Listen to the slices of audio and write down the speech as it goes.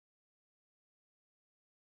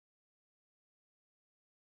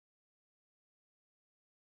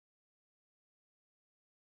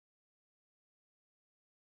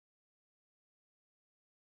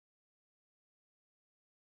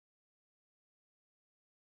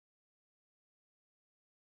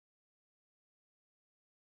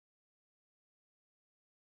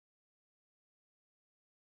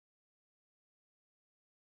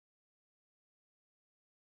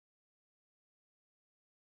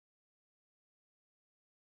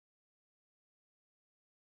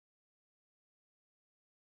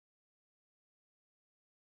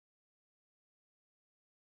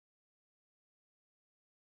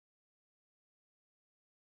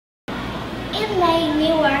In May,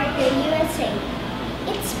 New York, the USA.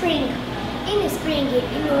 It's spring. In spring,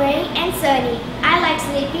 in rain and sunny. I like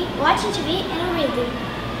sleeping, watching TV and reading.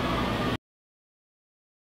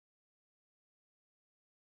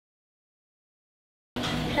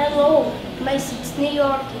 Hello, my city is New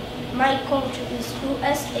York. My country is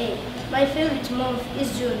USA. My favorite month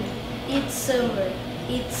is June. It's summer.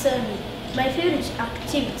 It's sunny. My favorite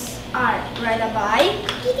activities are ride a bike,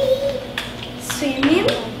 swimming,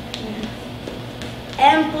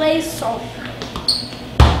 and play soccer.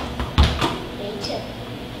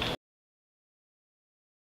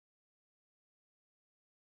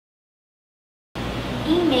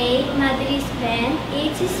 In May, Madrid, Spain,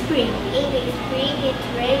 it's spring. In the spring, it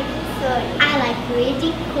rains and sunny. I like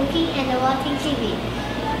reading, cooking, and watching TV.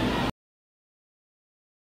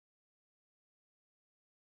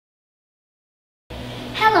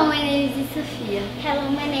 Hello, my name is Sofia. Hello,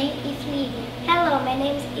 my name is Lívia. Hello, my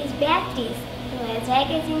name is Beatriz. In Las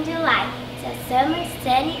Vegas in July. It's a summer,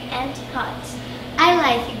 sunny and hot. I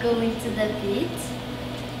like going to the beach,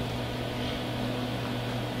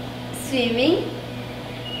 swimming,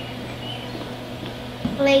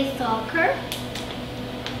 play soccer,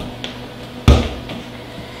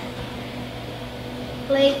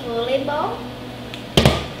 play volleyball.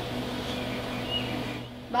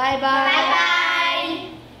 Bye bye. Bye bye.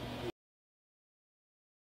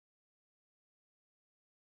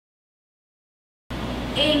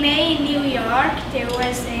 In May, New York, the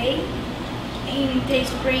USA. In the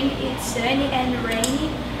spring, it's sunny and rainy.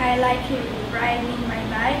 I like riding my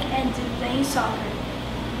bike and playing soccer.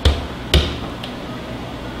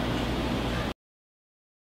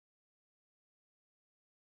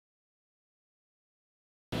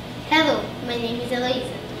 Hello, my name is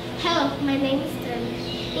Eloisa. Hello, my name is Tânia.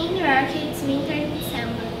 In New York, it's winter in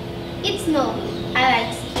December. It's snowing. I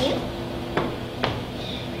like skiing,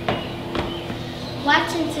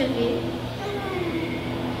 watching TV,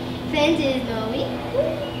 playing snowy,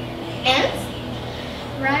 and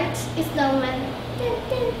Right, snowman.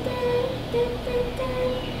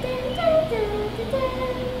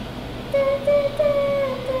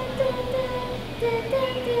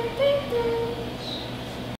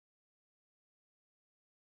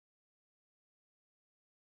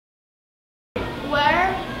 Where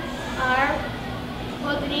are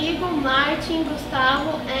Rodrigo, Martin,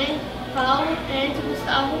 Gustavo, and Paulo and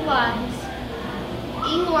Gustavo Vares?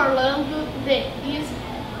 In Orlando, the is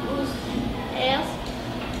as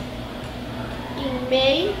in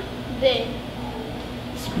May, the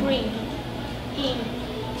spring. In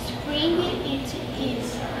spring, it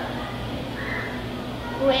is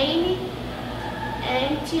rainy,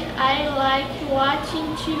 and I like watching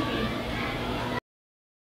TV.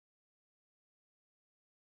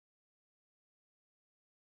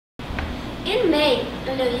 In May,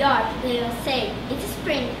 in New York, the USA, it's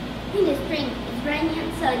spring. In the spring, it's rainy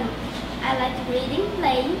and sunny. I like reading,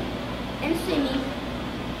 playing, and swimming.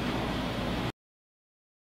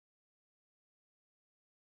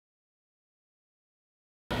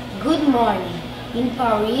 Good morning. In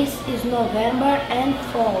Paris, it's November and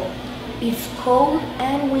fall. It's cold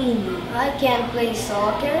and windy. I can play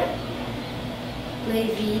soccer, play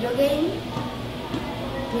video game,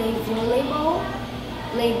 play volleyball,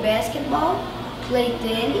 play basketball, play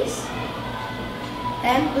tennis,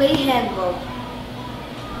 and play handball.